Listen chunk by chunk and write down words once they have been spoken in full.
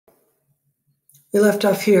We left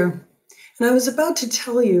off here. And I was about to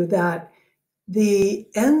tell you that the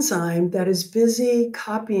enzyme that is busy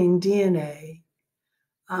copying DNA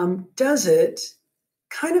does it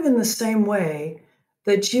kind of in the same way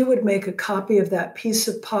that you would make a copy of that piece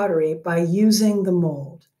of pottery by using the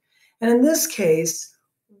mold. And in this case,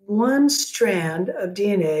 one strand of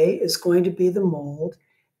DNA is going to be the mold,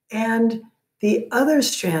 and the other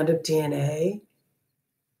strand of DNA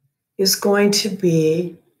is going to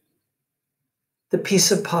be the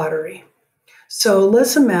piece of pottery. So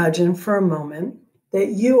let's imagine for a moment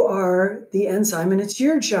that you are the enzyme and it's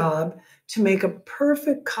your job to make a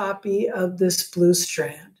perfect copy of this blue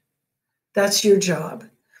strand. That's your job.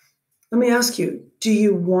 Let me ask you, do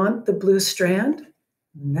you want the blue strand?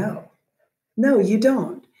 No. No, you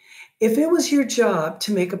don't. If it was your job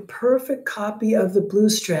to make a perfect copy of the blue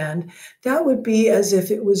strand, that would be as if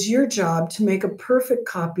it was your job to make a perfect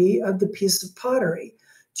copy of the piece of pottery.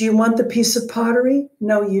 Do you want the piece of pottery?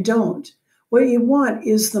 No, you don't. What you want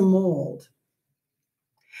is the mold.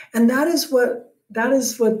 And that is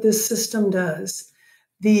what this system does.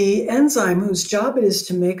 The enzyme whose job it is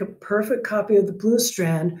to make a perfect copy of the blue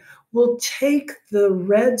strand will take the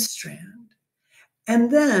red strand,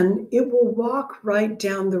 and then it will walk right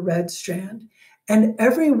down the red strand. And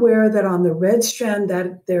everywhere that on the red strand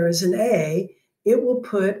that there is an A, it will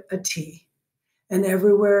put a T. And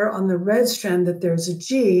everywhere on the red strand that there's a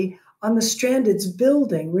G, on the strand it's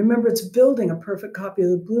building, remember it's building a perfect copy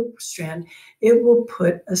of the blue strand, it will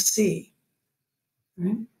put a C.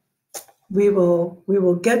 Right? We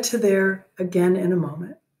will get to there again in a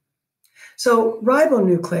moment. So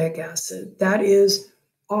ribonucleic acid, that is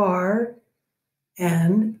RNA,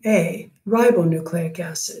 ribonucleic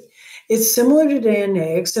acid. It's similar to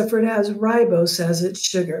DNA, except for it has ribose as its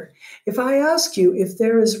sugar. If I ask you if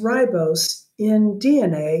there is ribose in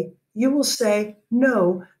DNA, you will say,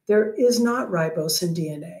 no, there is not ribose in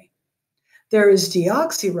DNA. There is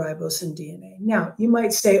deoxyribose in DNA. Now, you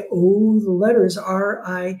might say, oh, the letters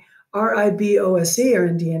ribose are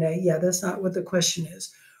in DNA. Yeah, that's not what the question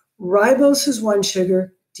is. Ribose is one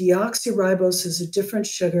sugar. Deoxyribose is a different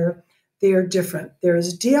sugar. They are different. There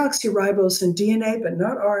is deoxyribose in DNA, but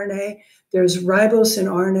not RNA. There's ribose in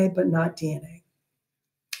RNA, but not DNA.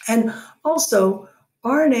 And also,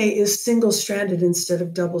 RNA is single-stranded instead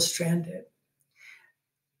of double-stranded.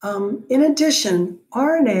 In addition,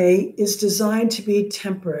 RNA is designed to be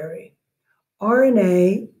temporary.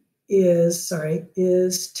 RNA is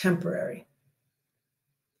temporary.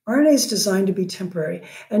 RNA is designed to be temporary,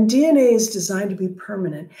 and DNA is designed to be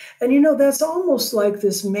permanent. And you know, that's almost like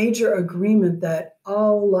this major agreement that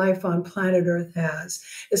all life on planet Earth has.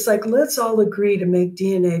 It's like, let's all agree to make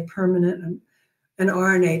DNA permanent and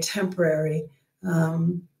RNA temporary.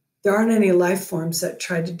 There aren't any life forms that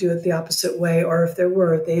tried to do it the opposite way, or if there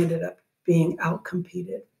were, they ended up being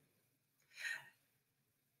outcompeted.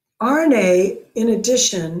 RNA, in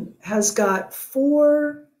addition, has got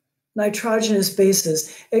 4 nitrogenous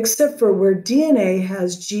bases, except for where DNA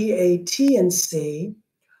has GAT and C,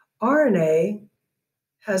 RNA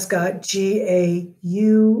has got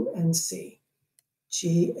GAU and C.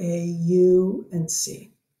 GAU and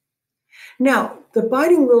C. Now, the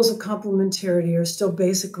binding rules of complementarity are still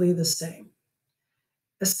basically the same.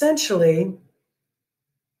 Essentially,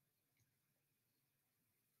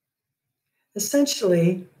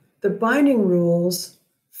 the binding rules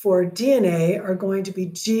for DNA are going to be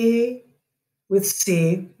G with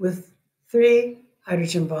C with 3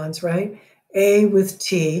 hydrogen bonds, right? A with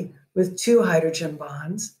T with 2 hydrogen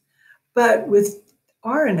bonds. But with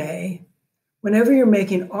RNA, whenever you're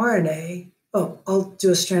making RNA, oh, I'll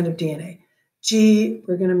do a strand of DNA. G,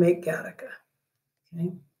 we're going to make Gattaca,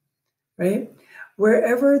 okay? Right?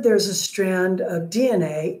 Wherever there's a strand of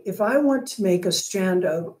DNA, if I want to make a strand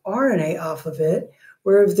of RNA off of it,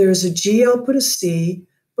 wherever there's a G, I'll put a C,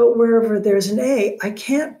 but wherever there's an A, I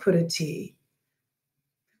can't put a T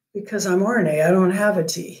because I'm RNA, I don't have a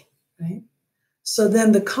T, right? So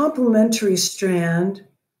then the complementary strand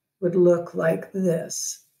would look like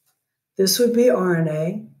this. This would be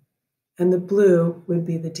RNA, and the blue would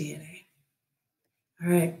be the DNA. All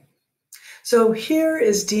right. So here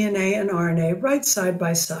is DNA and RNA right side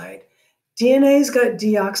by side. DNA's got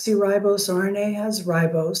deoxyribose, RNA has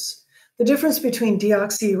ribose. The difference between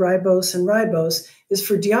deoxyribose and ribose is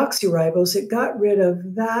for deoxyribose, it got rid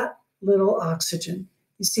of that little oxygen.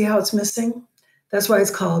 You see how it's missing? That's why it's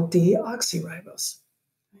called deoxyribose.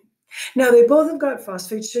 Now, they both have got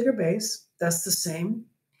phosphate sugar base. That's the same.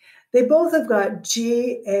 They both have got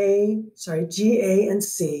GA and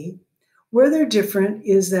C. Where they're different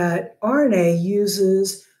is that RNA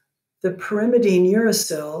uses the pyrimidine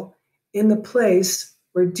uracil in the place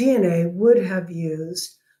where DNA would have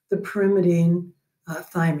used the pyrimidine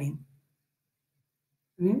thymine.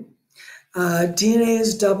 Right? DNA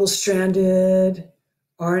is double-stranded,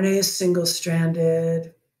 RNA is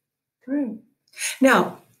single-stranded. Right.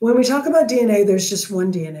 Now, when we talk about DNA, there's just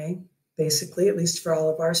one DNA, basically, at least for all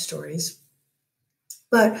of our stories.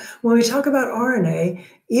 But when we talk about RNA,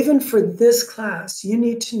 even for this class, you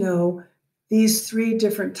need to know these 3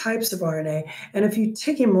 different types of RNA. And if you're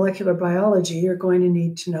taking molecular biology, you're going to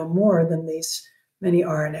need to know more than these many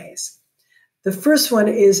RNAs. The first one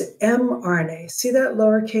is mRNA. See that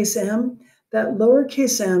lowercase m? That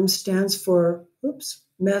lowercase m stands for,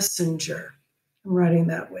 messenger. I'm writing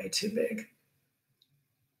that way too big.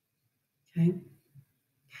 Okay.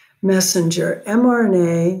 Messenger.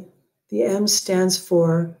 mRNA, the M stands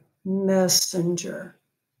for messenger.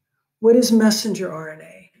 What is messenger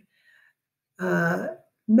RNA?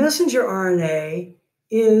 Messenger RNA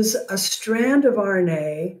is a strand of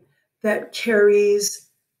RNA that carries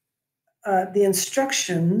the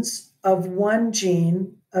instructions of one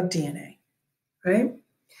gene of DNA, right?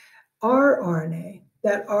 rRNA,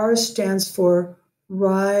 that R stands for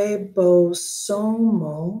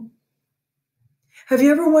ribosomal. Have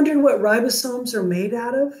you ever wondered what ribosomes are made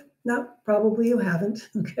out of? No, probably you haven't,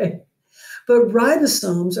 okay. But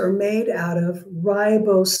ribosomes are made out of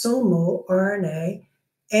ribosomal RNA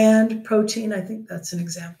and protein. I think that's an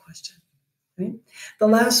exam question, right? The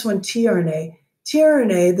last one, tRNA.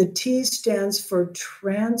 tRNA, the T stands for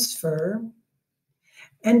transfer,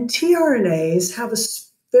 and tRNAs have a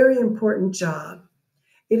very important job.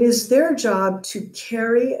 It is their job to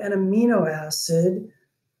carry an amino acid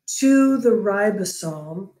to the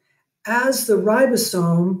ribosome as the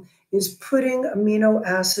ribosome is putting amino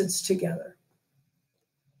acids together.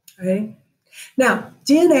 Right? Now,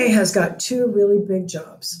 DNA has got 2 really big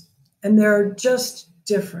jobs, and they're just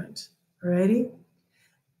different. Alrighty?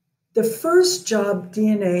 The first job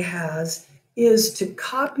DNA has is to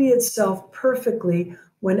copy itself perfectly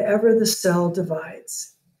whenever the cell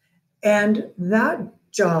divides. And that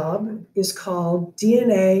job is called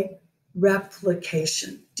DNA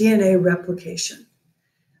replication. DNA replication.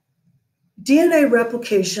 DNA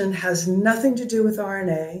replication has nothing to do with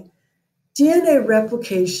RNA. DNA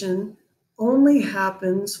replication only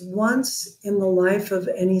happens once in the life of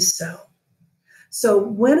any cell. So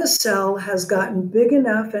when a cell has gotten big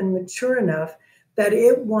enough and mature enough that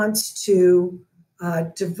it wants to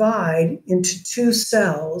divide into 2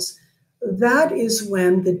 cells, that is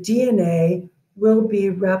when the DNA will be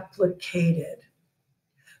replicated.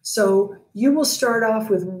 So you will start off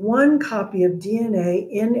with 1 copy of DNA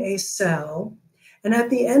in a cell, and at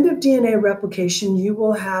the end of DNA replication, you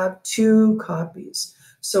will have 2 copies.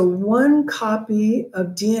 So 1 copy of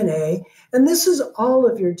DNA, and this is all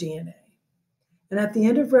of your DNA. And at the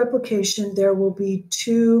end of replication, there will be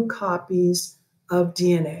 2 copies of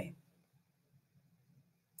DNA.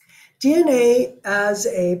 DNA as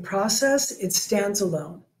a process, it stands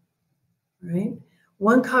alone, right?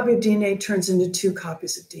 1 copy of DNA turns into 2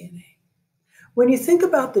 copies of DNA. When you think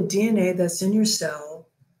about the DNA that's in your cell,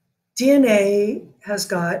 DNA has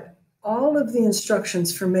got all of the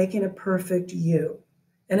instructions for making a perfect you,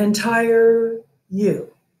 an entire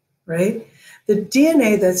you, right? The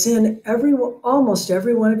DNA that's in almost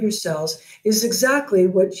every one of your cells is exactly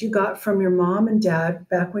what you got from your mom and dad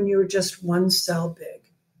back when you were just 1 cell big.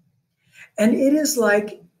 And it is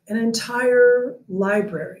like an entire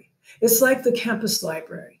library. It's like the campus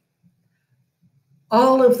library.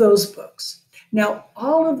 All of those books. Now,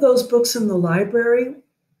 all of those books in the library,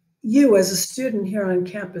 you as a student here on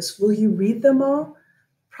campus, will you read them all?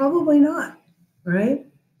 Probably not, right?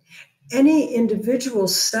 Any individual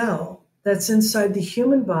cell that's inside the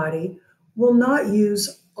human body will not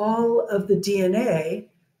use all of the DNA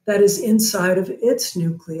that is inside of its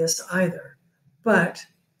nucleus either. But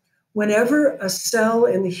whenever a cell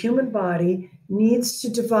in the human body needs to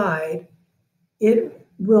divide, it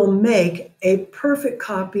will make a perfect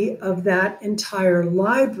copy of that entire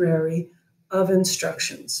library of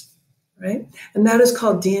instructions, right? And that is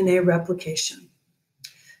called DNA replication.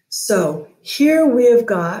 So here we have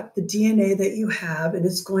got the DNA that you have, and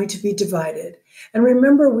it's going to be divided. And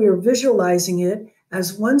remember, we are visualizing it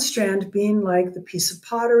as 1 strand being like the piece of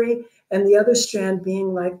pottery and the other strand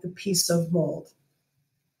being like the piece of mold.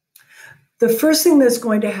 The first thing that's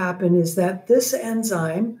going to happen is that this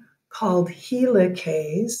enzyme called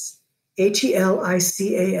helicase,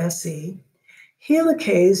 Helicase,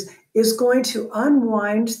 helicase is going to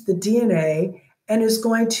unwind the DNA and is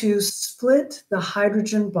going to split the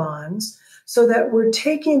hydrogen bonds so that we're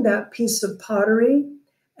taking that piece of pottery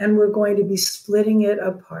and we're going to be splitting it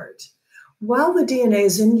apart. while the DNA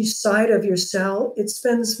is inside of your cell, it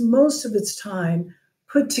spends most of its time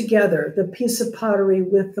put together, the piece of pottery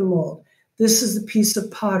with the mold. This is the piece of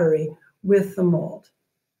pottery with the mold,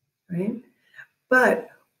 right? But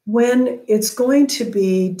when it's going to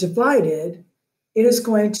be divided, it is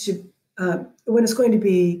going to, when it's going to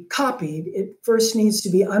be copied, it first needs to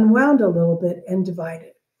be unwound a little bit and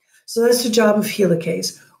divided. So that's the job of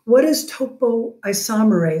helicase. What is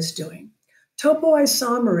topoisomerase doing?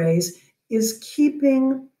 Topoisomerase is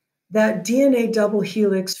keeping that DNA double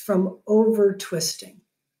helix from over twisting,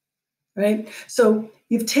 right? So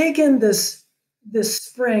you've taken this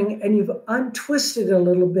spring and you've untwisted it a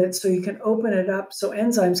little bit so you can open it up so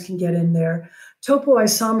enzymes can get in there.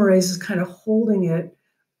 Topoisomerase is kind of holding it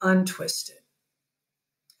untwisted.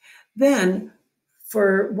 Then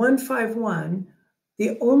for 151,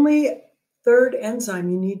 the only third enzyme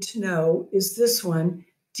you need to know is this one,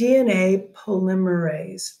 DNA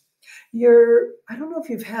polymerase. I don't know if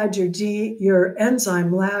you've had your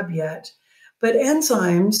enzyme lab yet, but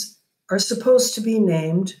enzymes are supposed to be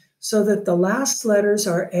named so that the last letters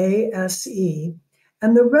are A, S, E,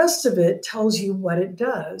 and the rest of it tells you what it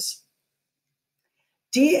does.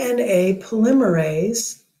 DNA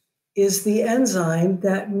polymerase is the enzyme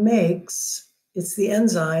that makes, it's the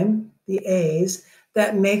enzyme, the A's,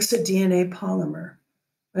 that makes a DNA polymer,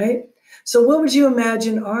 right? So what would you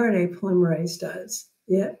imagine RNA polymerase does?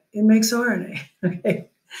 Yeah, it makes RNA, okay?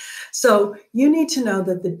 So you need to know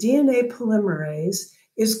that the DNA polymerase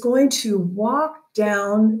is going to walk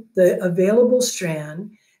down the available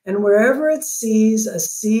strand, and wherever it sees a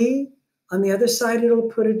C, on the other side it'll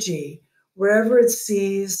put a G. Wherever it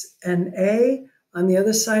sees an A, on the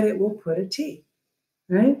other side it will put a T,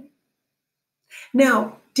 right?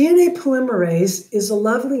 Now, DNA polymerase is a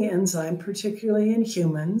lovely enzyme, particularly in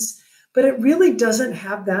humans, but it really doesn't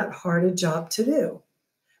have that hard a job to do.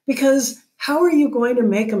 Because how are you going to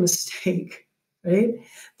make a mistake, right?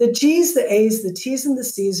 The G's, the A's, the T's, and the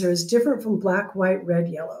C's are as different from black, white, red,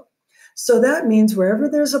 yellow. So that means wherever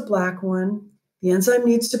there's a black one, the enzyme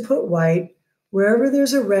needs to put white. Wherever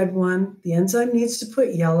there's a red one, the enzyme needs to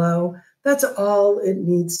put yellow. That's all it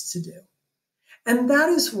needs to do. And that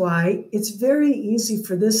is why it's very easy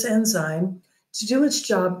for this enzyme to do its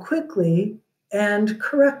job quickly and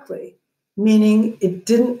correctly, meaning it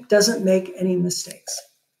doesn't make any mistakes.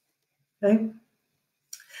 Okay?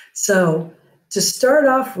 So to start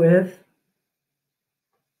off with,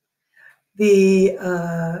 the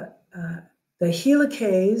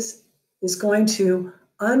helicase is going to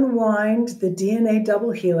unwind the DNA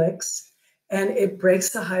double helix, and it breaks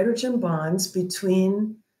the hydrogen bonds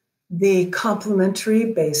between the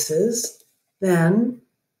complementary bases. Then,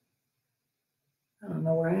 I don't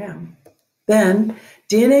know where I am. Then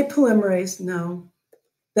DNA polymerase, no.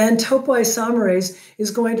 Then topoisomerase is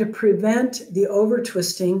going to prevent the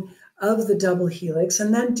over-twisting of the double helix,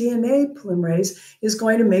 and then DNA polymerase is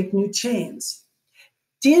going to make new chains.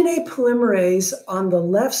 DNA polymerase on the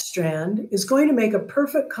left strand is going to make a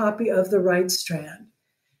perfect copy of the right strand,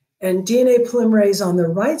 and DNA polymerase on the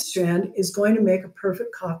right strand is going to make a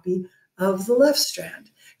perfect copy of the left strand.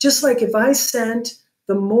 Just like if I sent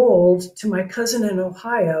the mold to my cousin in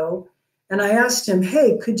Ohio, and I asked him,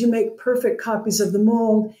 hey, could you make perfect copies of the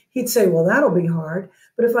mold? He'd say, well, that'll be hard.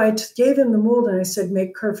 But if I gave him the mold and I said,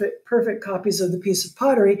 make perfect copies of the piece of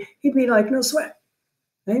pottery, he'd be like, no sweat,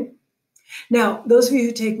 right? Now, those of you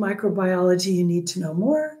who take microbiology, you need to know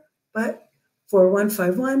more. But for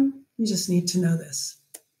 151, you just need to know this.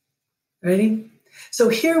 Ready? So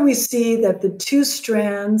here we see that the two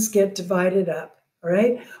strands get divided up, all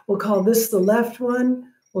right? We'll call this the left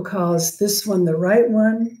one. We'll call this one the right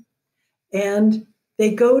one. And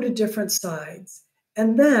they go to different sides.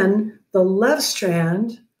 And then the left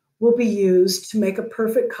strand will be used to make a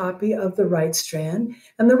perfect copy of the right strand,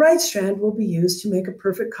 and the right strand will be used to make a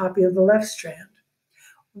perfect copy of the left strand.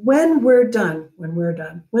 When the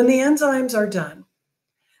enzymes are done,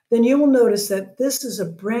 then you will notice that this is a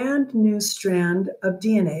brand new strand of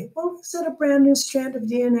DNA. Well, is it a brand new strand of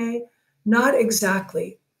DNA? Not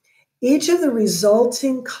exactly. Each of the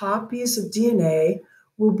resulting copies of DNA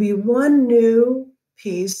will be one new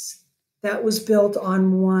piece that was built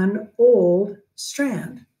on one old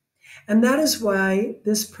strand. And that is why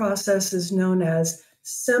this process is known as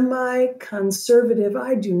semiconservative.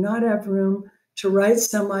 I do not have room to write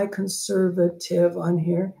semiconservative on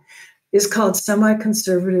here. It's called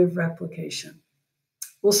semiconservative replication.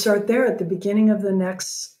 We'll start there at the beginning of the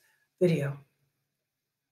next video.